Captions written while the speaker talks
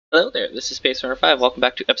Hello there, this is Space Runner 5. Welcome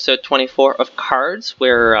back to episode 24 of Cards,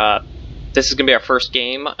 where this is going to be our first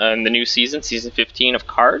game in the new season, season 15 of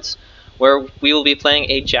Cards, where we will be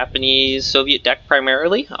playing a Japanese Soviet deck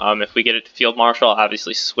primarily. If we get it to Field Marshal, I'll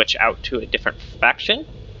obviously switch out to a different faction.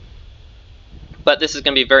 But this is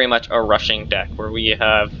going to be very much a rushing deck, where we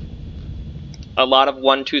have a lot of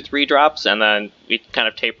 1, 2, 3 drops, and then we kind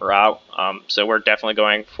of taper out. So we're definitely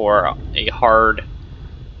going for a hard...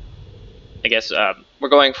 we're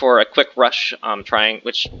going for a quick rush,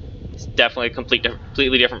 which is definitely a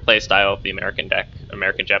completely different play style of the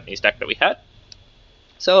American-Japanese deck that we had.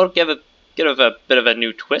 So it'll give a bit of a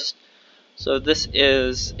new twist. So this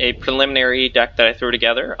is a preliminary deck that I threw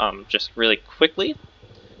together, just really quickly,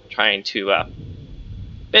 trying to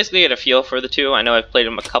basically get a feel for the two. I know I've played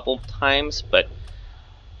them a couple times, but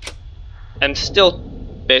I'm still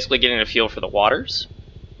basically getting a feel for the waters.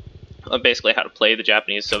 Basically how to play the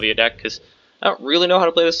Japanese Soviet deck, because I don't really know how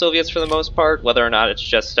to play the Soviets for the most part, whether or not it's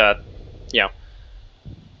just,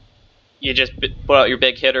 you just put out your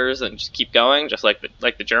big hitters and just keep going, just like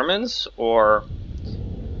the Germans, or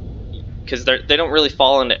because they don't really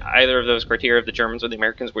fall into either of those criteria of the Germans or the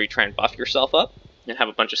Americans, where you try and buff yourself up and have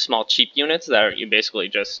a bunch of small cheap units that you basically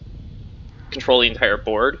just control the entire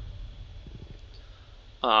board.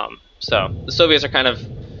 So the Soviets are kind of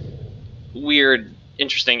weird,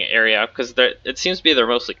 interesting area, because it seems to be they're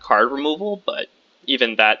mostly card removal, but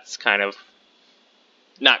even that's kind of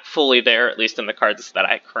not fully there, at least in the cards that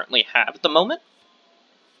I currently have at the moment.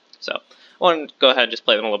 So I want to go ahead and just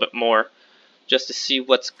play them a little bit more, just to see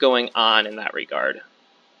what's going on in that regard.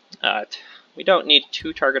 We don't need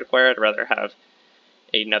 2 target acquired. I'd rather have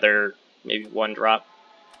another, maybe 1 drop.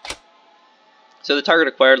 So the target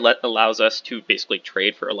acquired allows us to basically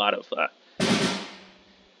trade for a lot of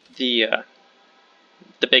the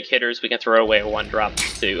big hitters. We can throw away a 1 drop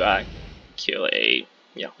to kill a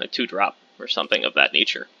 2 drop or something of that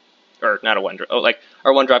nature, or not a 1 drop. Oh, like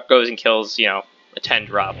our 1 drop goes and kills a 10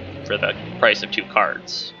 drop for the price of 2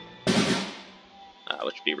 cards,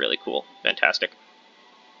 which would be really cool, fantastic.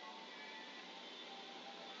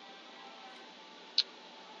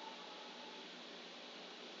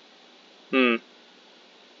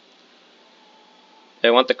 I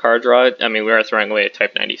want the card draw. I mean, we are throwing away a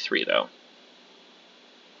Type 93 though,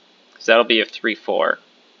 because that'll be a 3/4.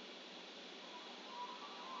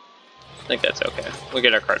 I think that's okay. We'll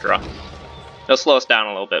get our card draw. It'll slow us down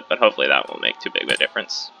a little bit, but hopefully that won't make too big of a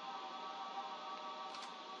difference.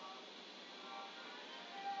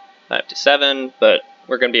 5 to 7, but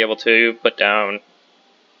we're going to be able to put down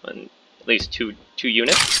at least two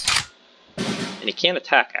units. And he can't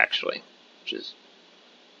attack, actually, which is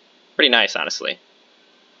pretty nice, honestly.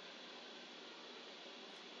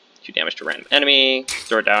 2 damage to random enemy.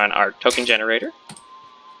 Throw down our token generator.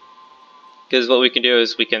 Because what we can do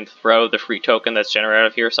is we can throw the free token that's generated out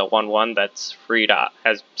of here, so 1/1 that's free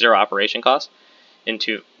has 0 operation cost,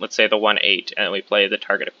 into, let's say, the 1/8, and we play the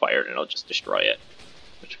target acquired and it'll just destroy it,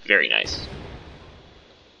 which is very nice.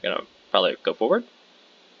 Gonna probably go forward.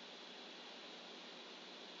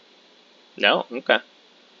 No? Okay.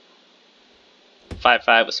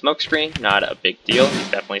 5/5 with smokescreen, not a big deal.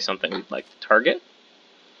 He's definitely something we'd like to target.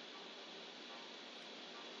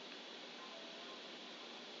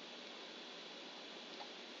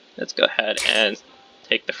 Let's go ahead and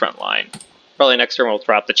take the front line. Probably next turn we'll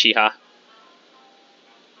drop the Chiha,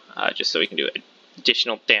 just so we can do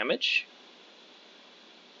additional damage.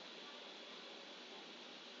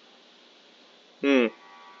 It's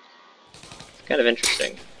kind of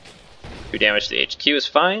interesting. 2 damage to the HQ is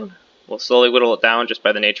fine. We'll slowly whittle it down just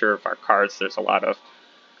by the nature of our cards. There's a lot of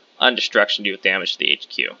undestruction due to damage to the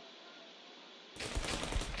HQ.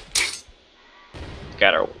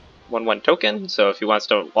 Got our 1/1 token, so if he wants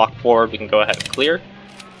to walk forward, we can go ahead and clear.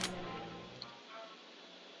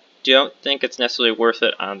 Don't think it's necessarily worth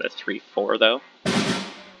it on the 3/4 though.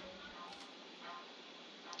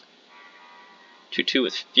 2/2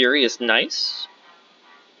 with Fury is nice.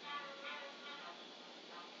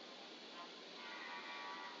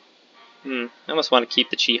 I almost want to keep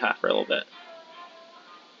the Chiha for a little bit.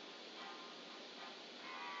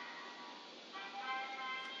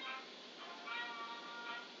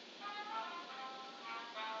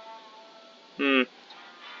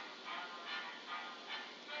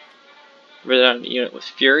 Rid on a unit with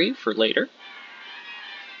Fury for later.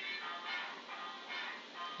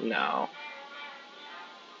 No.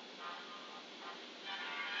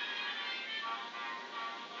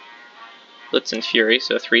 Blitz and Fury,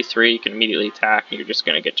 so 3/3, you can immediately attack. You're just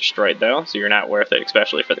going to get destroyed though, so you're not worth it,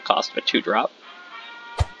 especially for the cost of a 2 drop.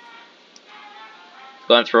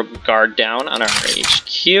 Go ahead and throw guard down on our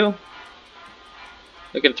HQ.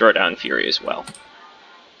 We can throw down Fury as well.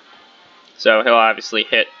 So he'll obviously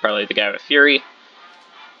hit probably the guy with Fury.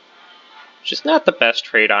 Which is not the best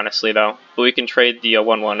trade, honestly, though. But we can trade the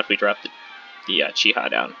 1/1 if we drop the Chiha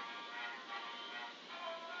down.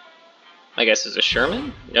 My guess is a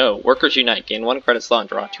Sherman? No, Workers Unite. Gain 1 credit slot and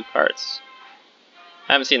draw 2 cards.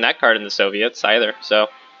 I haven't seen that card in the Soviets either, so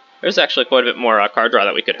there's actually quite a bit more card draw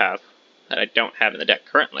that we could have that I don't have in the deck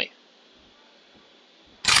currently.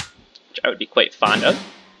 Which I would be quite fond of.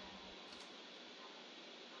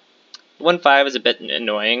 1/5 is a bit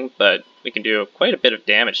annoying, but we can do quite a bit of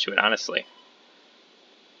damage to it, honestly.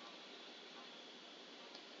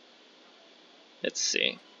 Let's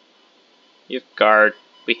see. You have guard.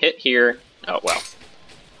 We hit here. Oh, well.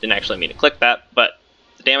 Didn't actually mean to click that, but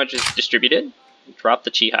the damage is distributed. Drop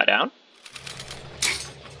the Chiha down.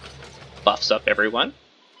 Buffs up everyone.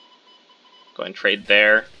 Go and trade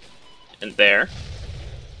there and there.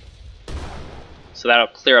 So that'll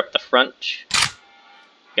clear up the front.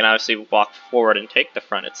 You can obviously walk forward and take the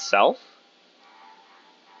front itself,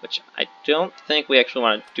 which I don't think we actually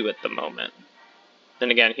want to do at the moment.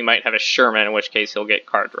 Then again, he might have a Sherman, in which case he'll get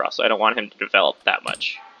card draw, so I don't want him to develop that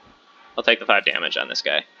much. I'll take the 5 damage on this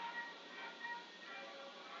guy.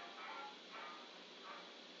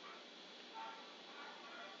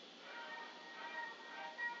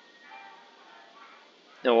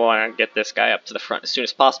 Then we'll want to get this guy up to the front as soon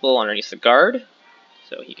as possible underneath the guard,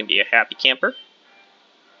 so he can be a happy camper.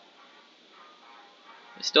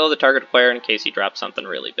 We still have the target player in case he drops something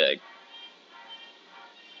really big.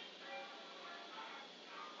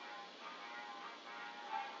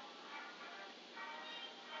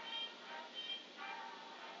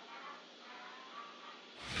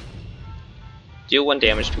 Deal 1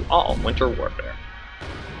 damage to all Winter Warfare.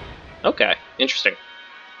 Okay, interesting.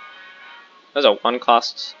 That was a 1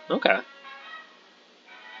 cost. Okay.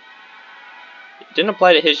 It didn't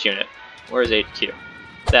apply to his unit. Where's HQ?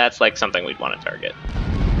 That's like something we'd want to target.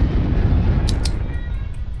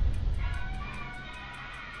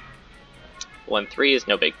 One 3 is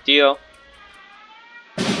no big deal.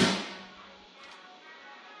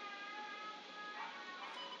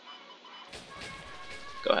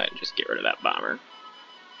 Go ahead and just get rid of that bomber.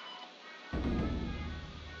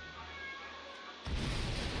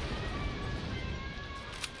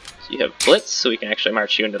 So you have Blitz, so we can actually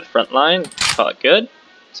march you into the front line. Call it good.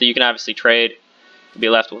 So you can obviously trade. You'll be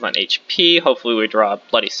left with 1 HP. Hopefully we draw a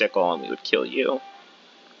Bloody Sickle and we would kill you.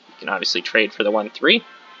 You can obviously trade for the 1/3.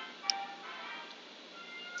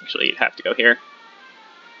 Actually, you'd have to go here.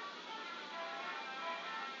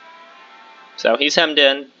 So he's hemmed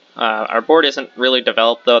in. Our board isn't really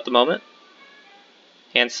developed though at the moment.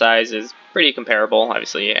 Hand size is pretty comparable.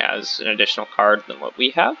 Obviously he has an additional card than what we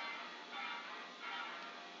have.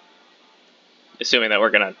 Assuming that we're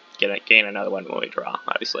going to gain another one when we draw,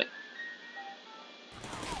 obviously.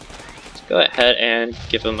 Let's go ahead and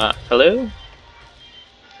give him a hello.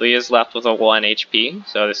 So he is left with a 1 HP,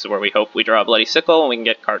 so this is where we hope we draw a Bloody Sickle and we can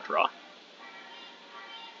get card draw.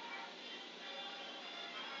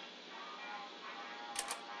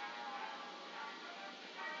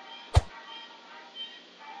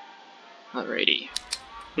 Alrighty.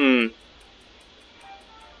 Do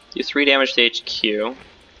 3 damage to HQ.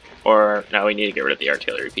 Or, no, we need to get rid of the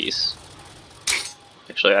artillery piece.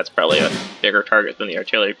 Actually, that's probably a bigger target than the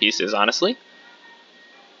artillery piece is, honestly.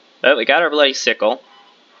 But we got our Bloody Sickle.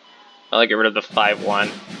 I'll get rid of the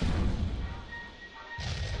 5/1.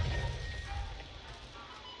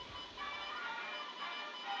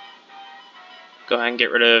 Go ahead and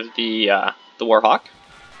get rid of the Warhawk.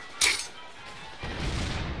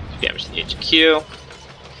 Damage to the HQ.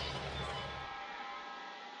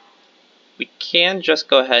 We can just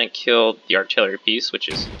go ahead and kill the artillery piece, which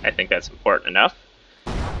is, I think that's important enough.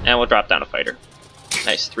 And we'll drop down a fighter.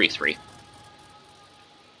 Nice, 3/3.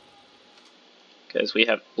 Because we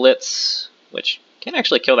have Blitz, which can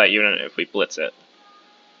actually kill that unit if we Blitz it.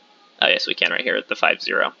 Oh yes, we can right here at the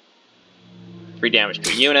 5/0. 3 damage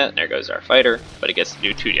to a unit, there goes our fighter, but it gets to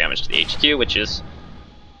do 2 damage to the HQ, which is...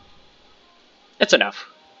 it's enough.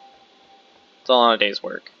 It's all on a day's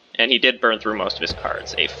work. And he did burn through most of his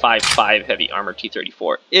cards. A 5/5 heavy armor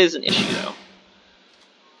T-34 is an issue, though.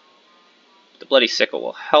 The Bloody Sickle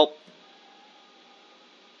will help.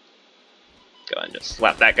 Go ahead and just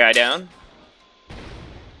slap that guy down.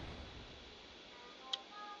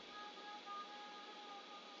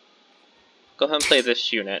 Go ahead and play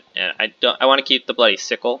this unit, and I want to keep the Bloody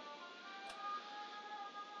Sickle,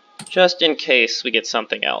 just in case we get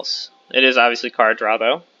something else. It is obviously card draw,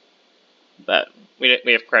 though. But we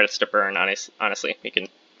have credits to burn, honestly. We can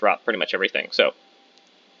drop pretty much everything. So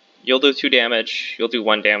you'll do 2 damage, you'll do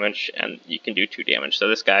 1 damage, and you can do 2 damage. So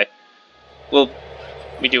this guy,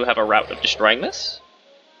 we do have a route of destroying this.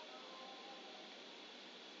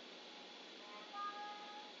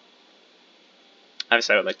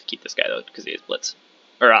 Obviously, I would like to keep this guy though, because he has Blitz.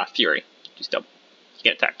 Or Fury. Just double. He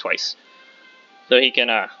can attack twice. So he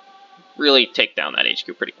can really take down that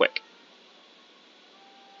HQ pretty quick.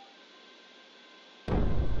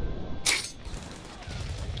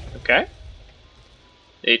 Okay.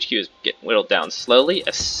 The HQ is getting whittled down slowly.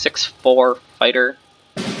 A 6/4 fighter.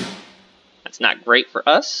 That's not great for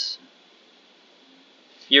us.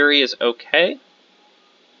 Fury is okay.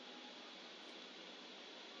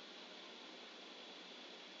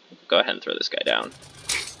 Go ahead and throw this guy down.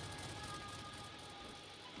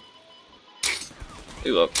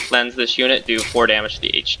 We will cleanse this unit, do 4 damage to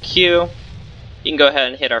the HQ. You can go ahead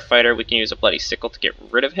and hit our fighter. We can use a Bloody Sickle to get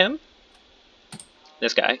rid of him.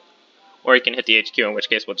 This guy. Or you can hit the HQ, in which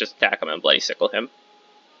case we'll just attack him and Bloody Sickle him.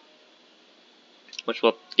 Which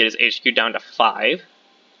will get his HQ down to 5.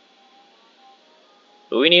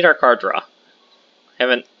 But we need our card draw.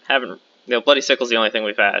 Bloody Sickle's the only thing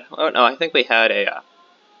we've had. Oh no, I think we had a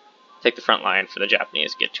take the front line for the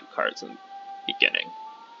Japanese, get 2 cards in the beginning.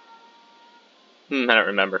 I don't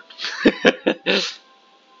remember.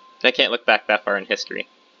 I can't look back that far in history.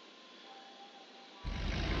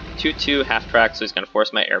 2/2 half track, so he's going to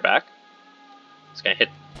force my air back. He's going to hit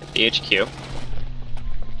the HQ.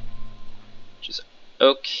 Which is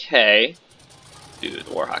okay. Dude,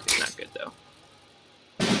 the Warhawk is not good though.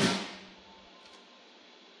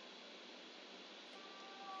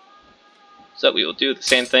 So we will do the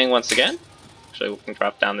same thing once again. Actually, we can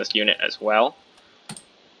drop down this unit as well.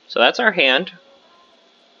 So that's our hand.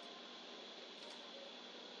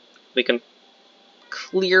 We can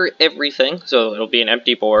clear everything, so it'll be an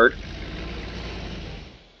empty board.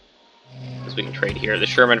 Because we can trade here. The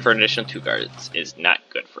Sherman for an additional 2 cards is not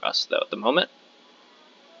good for us, though, at the moment.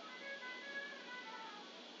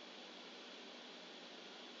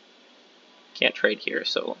 Can't trade here,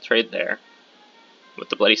 so we'll trade there with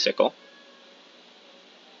the Bloody Sickle.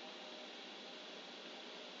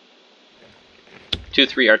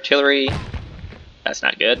 2/3 artillery. That's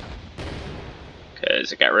not good.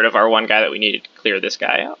 Because it got rid of our one guy that we needed to clear this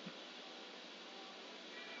guy out.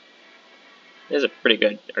 It is a pretty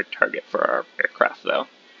good target for our aircraft, though.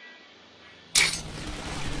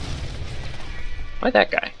 Why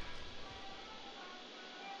that guy?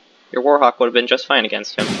 Your Warhawk would have been just fine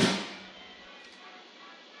against him.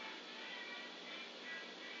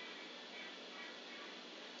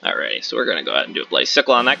 Alrighty, so we're going to go ahead and do a Bloody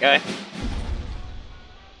Sickle on that guy.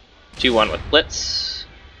 2/1 with Blitz.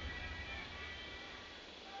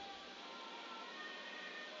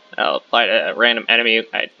 I'll apply to a random enemy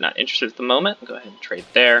I'm not interested at the moment. Go ahead and trade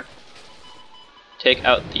there. Take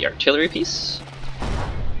out the artillery piece.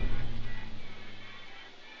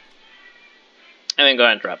 And then go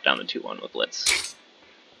ahead and drop down the 2/1 with Blitz.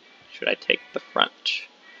 Should I take the front?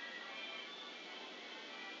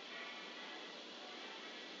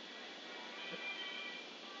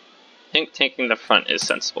 I think taking the front is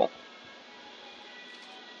sensible.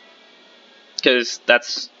 Because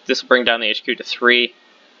this will bring down the HQ to 3.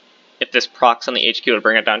 If this procs on the HQ, it'll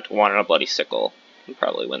bring it down to 1 and a Bloody Sickle. We'll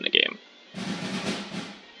probably win the game.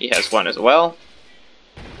 He has 1 as well.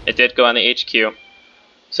 It did go on the HQ.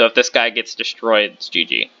 So if this guy gets destroyed, it's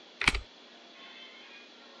GG.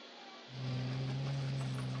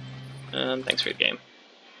 Thanks for the game.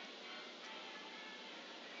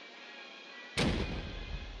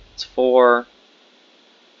 It's 4.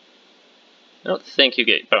 I don't think you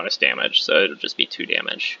get bonus damage, so it'll just be 2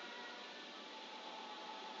 damage.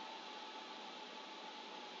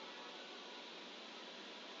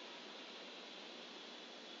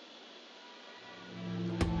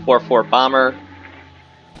 (4/4) bomber.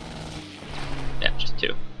 Yeah, just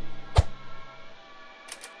 2.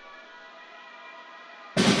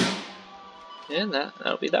 And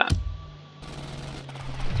that'll be that.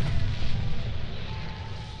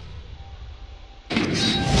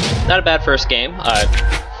 Not a bad first game.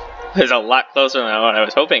 It was a lot closer than what I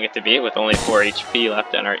was hoping it to be, with only 4 HP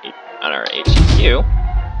left on our HQ.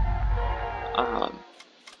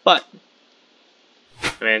 But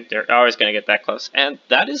I mean, they're always going to get that close, and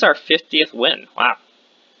that is our 50th win. Wow!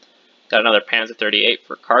 Got another Panzer 38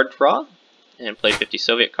 for card draw, and played 50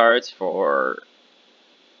 Soviet cards for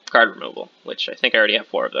card removal, which I think I already have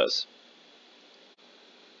 4 of those.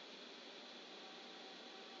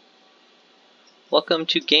 Welcome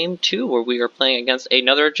to game 2, where we are playing against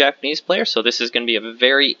another Japanese player. So this is going to be a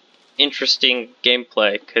very interesting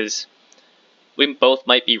gameplay, because we both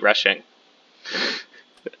might be rushing.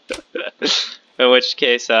 In which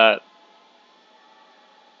case,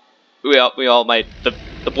 we all might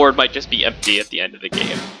the board might just be empty at the end of the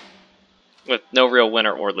game, with no real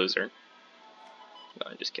winner or loser. Go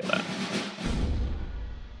ahead and just kill that.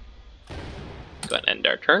 Go ahead and end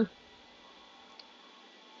our turn.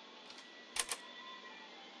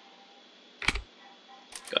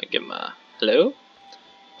 Go ahead and give him a hello.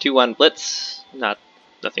 2-1 blitz,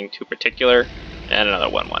 nothing too particular, and another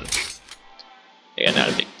 1-1. Again,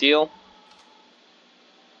 not a big deal.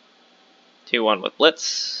 2-1 with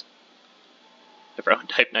blitz. If we're on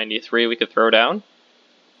type 93, we could throw down.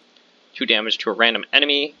 2 damage to a random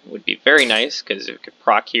enemy would be very nice, because it could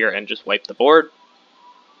proc here and just wipe the board.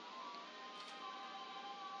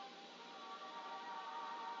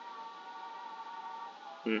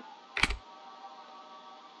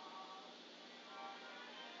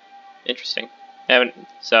 Interesting.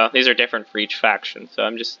 So these are different for each faction, so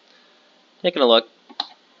I'm just taking a look.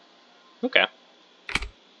 Okay.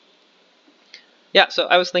 Yeah, so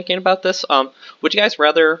I was thinking about this. Would you guys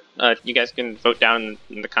rather, you guys can vote down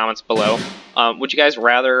in the comments below, would you guys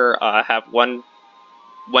rather have one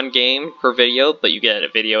game per video, but you get a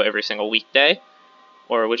video every single weekday?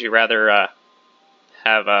 Or would you rather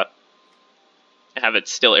have it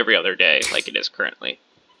still every other day, like it is currently?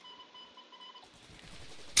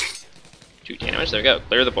 2 damage, there we go,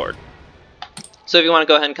 clear the board. So if you want to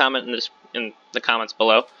go ahead and comment in the comments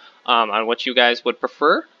below on what you guys would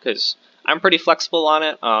prefer, because I'm pretty flexible on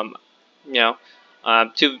it. You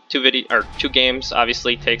know, two games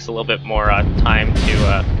obviously takes a little bit more time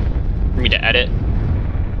to for me to edit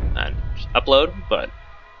and upload, but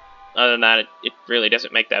other than that, it really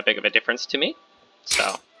doesn't make that big of a difference to me.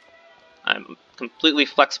 So I'm completely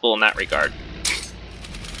flexible in that regard.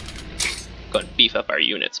 Go ahead and beef up our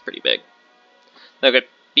units pretty big. They'll get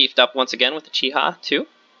beefed up once again with the Chiha too.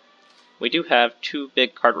 We do have 2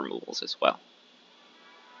 big card removals as well.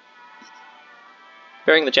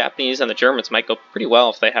 Pairing the Japanese and the Germans might go pretty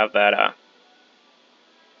well if they have that,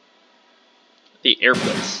 the air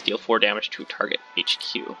blitz, deal 4 damage to target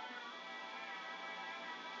HQ.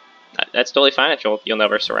 That's totally fine if you'll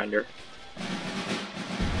never surrender.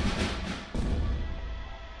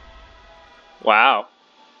 Wow.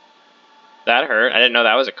 That hurt. I didn't know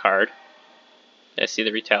that was a card. Did I see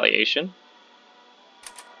the retaliation?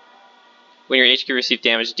 When your HQ receives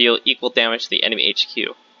damage, deal equal damage to the enemy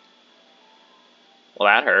HQ. Well,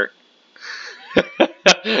 that hurt.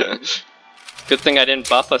 Good thing I didn't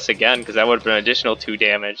buff us again, because that would have been an additional 2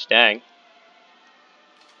 damage. Dang.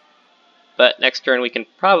 But next turn we can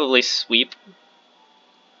probably sweep.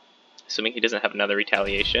 Assuming he doesn't have another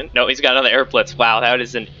retaliation. No, he's got another air blitz. Wow, that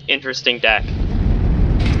is an interesting deck.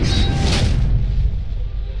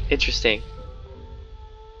 Interesting.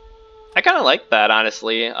 I kind of like that,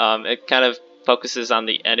 honestly. It kind of focuses on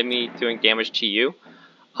the enemy doing damage to you.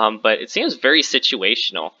 But it seems very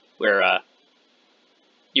situational, where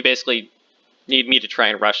you basically need me to try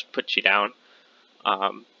and rush and put you down.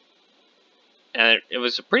 And it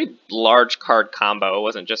was a pretty large card combo. It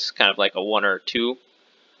wasn't just kind of like a 1 or 2.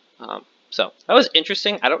 So that was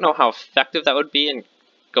interesting. I don't know how effective that would be in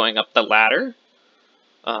going up the ladder,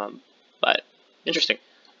 but interesting.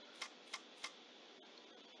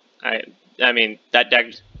 I mean, that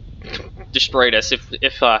deck destroyed us. If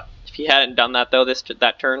he hadn't done that though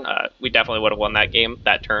that turn, we definitely would have won that game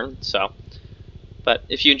that turn. So, but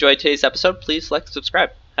if you enjoyed today's episode, please like and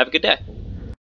subscribe. Have a good day.